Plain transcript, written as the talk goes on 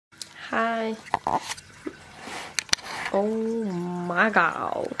Hi. Oh my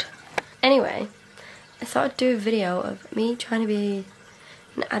god. Anyway, I thought I'd do a video of me trying to be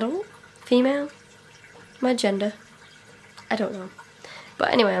an adult, female, my gender, I don't know.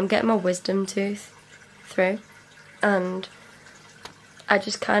 But anyway, I'm getting my wisdom tooth through, and I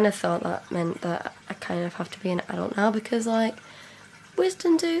just kind of thought that meant that I kind of have to be an adult now, because like,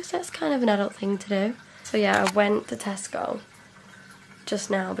 wisdom tooth, that's kind of an adult thing to do. So yeah, I went to Tesco just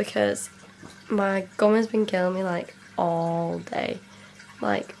now because my gum has been killing me like all day,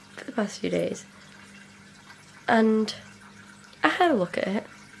 like for the past few days, and I had a look at it.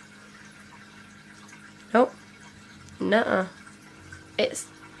 Nope, nuh-uh. It's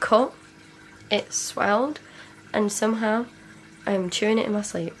cut, it's swelled, and somehow I'm chewing it in my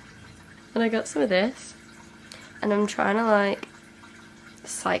sleep. And I got some of this, and I'm trying to like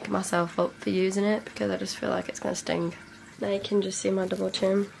psych myself up for using it because I just feel like it's gonna sting. Now you can just see my double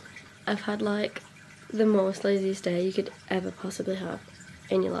chin. I've had like the most laziest day you could ever possibly have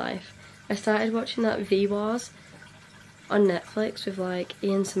in your life. I started watching that V-Wars on Netflix with like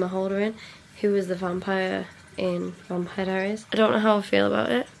Ian Somerhalder in, who was the vampire in Vampire Diaries. I don't know how I feel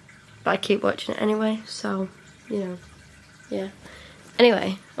about it, but I keep watching it anyway, so, you know, yeah.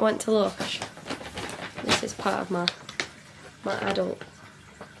 Anyway, I went to Lush. This is part of my adulting.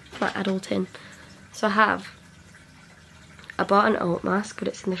 So I bought an oat mask, but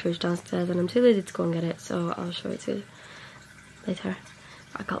it's in the fridge downstairs and I'm too lazy to go and get it, so I'll show it to you later.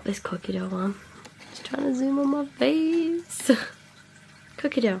 I got this cookie dough on. Just trying to zoom on my face.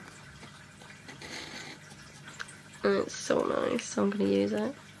 Cookie dough. And it's so nice, so I'm gonna use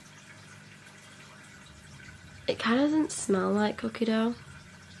it. It kind of doesn't smell like cookie dough.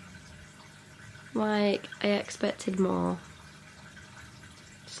 Like, I expected more.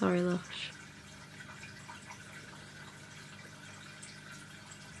 Sorry, Lush.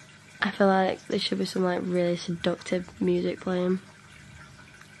 I feel like there should be some like really seductive music playing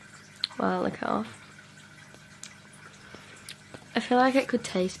while I lick it off. I feel like it could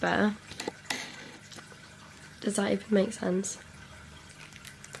taste better. Does that even make sense?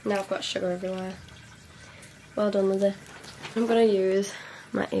 Now I've got sugar everywhere. Well done, Lizzie. I'm gonna use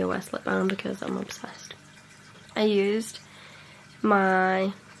my EOS lip balm because I'm obsessed. I used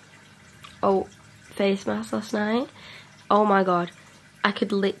my oat face mask last night. Oh my god. I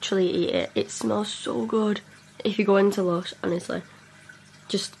could literally eat it. It smells so good. If you go into Lush, honestly,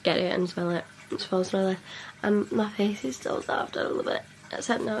 just get it and smell it. It smells really. And my face is still soft a little bit,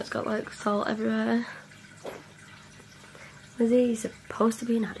 except now it's got like salt everywhere. Lizzie, you're supposed to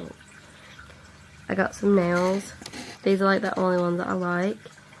be an adult. I got some nails. These are like the only ones that I like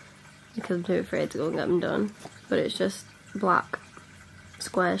because I'm too afraid to go and get them done. But it's just black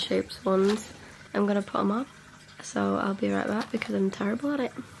square shaped ones. I'm gonna put them on. So I'll be right back because I'm terrible at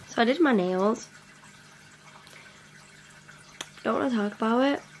it. So I did my nails. Don't want to talk about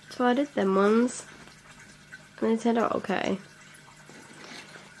it. So I did them ones. And they turned out okay.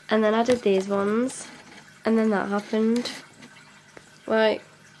 And then I did these ones. And then that happened. Like,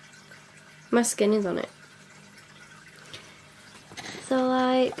 my skin is on it. So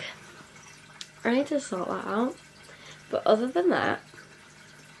like, I need to sort that out. But other than that,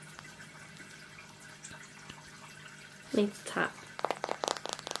 need to tap.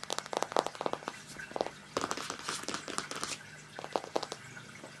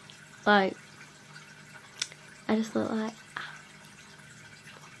 Like, I just look like,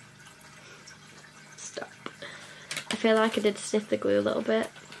 stop. I feel like I did sniff the glue a little bit,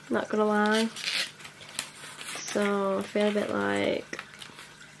 not gonna lie. So I feel a bit like,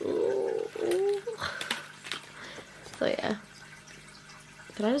 ooh. So yeah.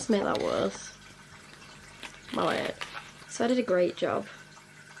 Did I just make that worse? My word. So I did a great job.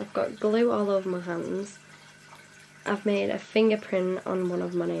 I've got glue all over my hands. I've made a fingerprint on one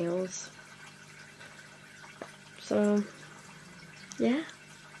of my nails. So, yeah,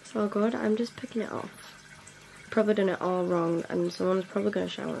 it's all good. I'm just picking it off. Probably done it all wrong and someone's probably going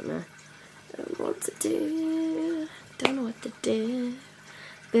to shout at me. Don't know what to do. Don't know what to do.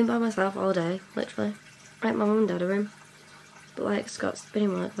 Been by myself all day, literally. Like, my mum and dad are in. But like, Scott's been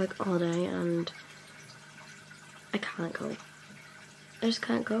in work like all day and I can't cope. I just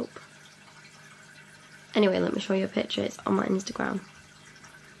can't cope. Anyway, let me show you a picture. It's on my Instagram.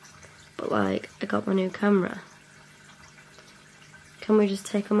 But like, I got my new camera. Can we just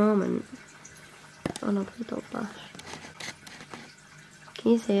take a moment? Oh no, please don't flash.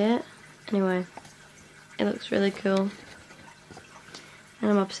 Can you see it? Anyway, it looks really cool.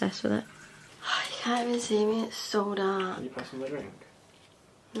 And I'm obsessed with it. You can't even see me, it's so dark. Are you passing the drink?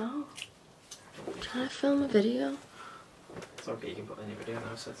 No. I'm trying to film a video. It's okay, you can put in your video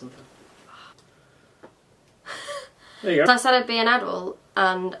now, I said something. There you go. So I said I'd be an adult,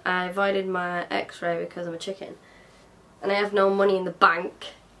 and I avoided my x-ray because I'm a chicken. And I have no money in the bank.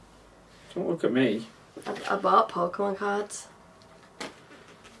 Don't look at me. I bought Pokemon cards.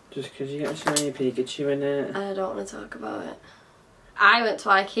 Just because you get so many Pikachu in it. I don't want to talk about it. I went to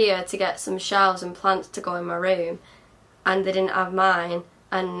IKEA to get some shelves and plants to go in my room, and they didn't have mine,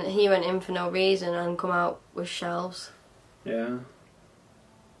 and he went in for no reason and come out with shelves. Yeah.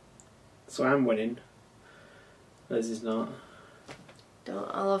 So I'm winning. Liz is not.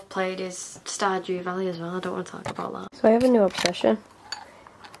 All I've played is Stardew Valley as well. I don't want to talk about that. So I have a new obsession.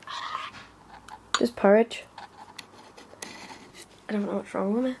 Just porridge. I don't know what's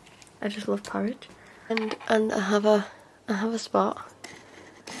wrong with me. I just love porridge. And I have a spot.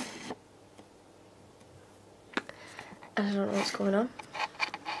 And I don't know what's going on.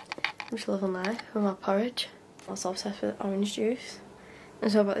 I'm just living life with my porridge. I'm also obsessed with orange juice.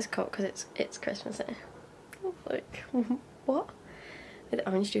 And so I bought this cup because it's Christmassy. I was like, what? With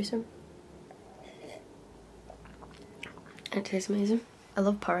orange juice in. It tastes amazing. I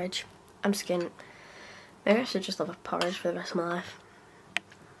love porridge. I'm skint. Maybe I should just love a porridge for the rest of my life.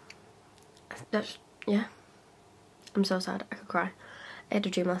 That's, yeah. I'm so sad. I could cry. I had a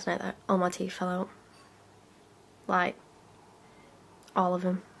dream last night that all my teeth fell out. Like, all of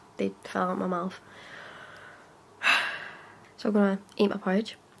them. They fell out my mouth. So I'm gonna eat my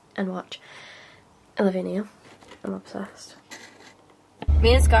porridge and watch Olivia Neal. I'm obsessed.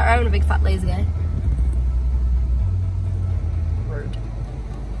 Me and Scott are having a big fat lazy guy. Rude.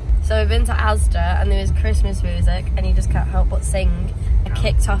 So we've been to Asda and there was Christmas music and he just can't help but sing. I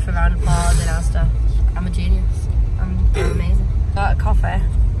kicked off around applause in Asda. I'm a genius. I'm amazing. Got a coffee.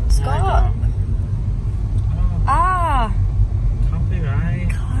 Scott! Ah!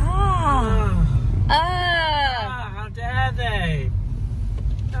 Copyright. Ah! How dare they?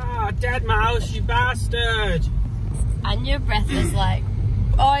 Oh, dead mouse, you bastard! And your breath was like,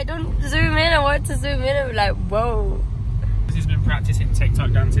 oh, I don't zoom in. I want to zoom in. I'm like, whoa. He's been practicing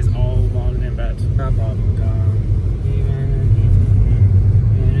TikTok dances all morning in bed.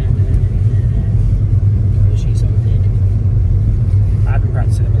 She's so big. I've been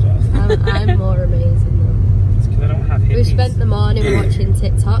practicing them as well. I'm more amazing though. It's because I don't have hippies. We spent the morning watching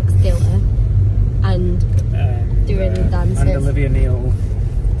TikToks, Guilty, and doing dances. And Olivia Neal.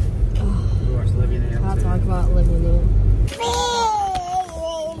 Oh, we watched Olivia Neal. Can't talk about Olivia Neal.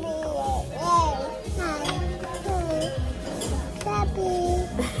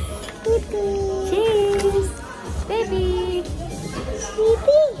 Cheese! Baby!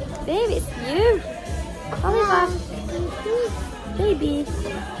 Baby, it's you! Oliver! Baby!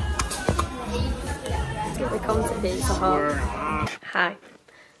 Let's get the content in so hard. Hi.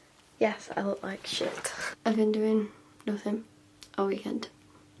 Yes, I look like shit. I've been doing nothing all weekend,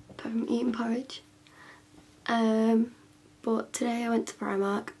 apart from eating porridge. But today I went to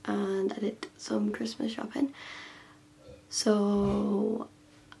Primark and I did some Christmas shopping. So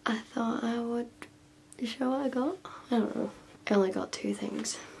I thought I would show what I got. I don't know. I only got two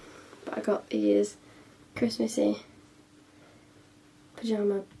things. But I got these Christmassy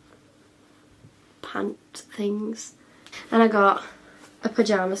pyjama pant things. And I got a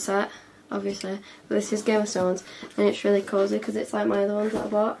pyjama set, obviously. But this is Game of Thrones and it's really cozy because it's like my other ones that I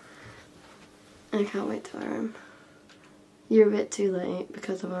bought. And I can't wait to wear them. You're a bit too late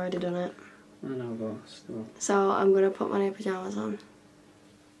because I've already done it. I know, but still. So I'm going to put my new pyjamas on.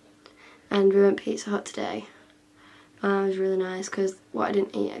 And we went Pizza Hut today. And it was really nice because what I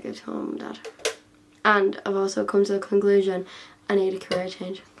didn't eat I gave to my mum and dad. And I've also come to the conclusion I need a career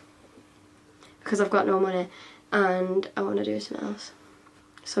change. Because I've got no money and I want to do something else.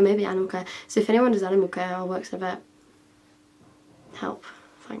 So maybe animal care. So if anyone does animal care or works in a vet, help.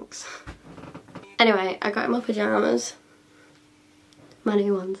 Thanks. Anyway, I got my pyjamas. My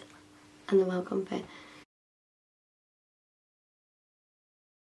new ones. And they're well comfy.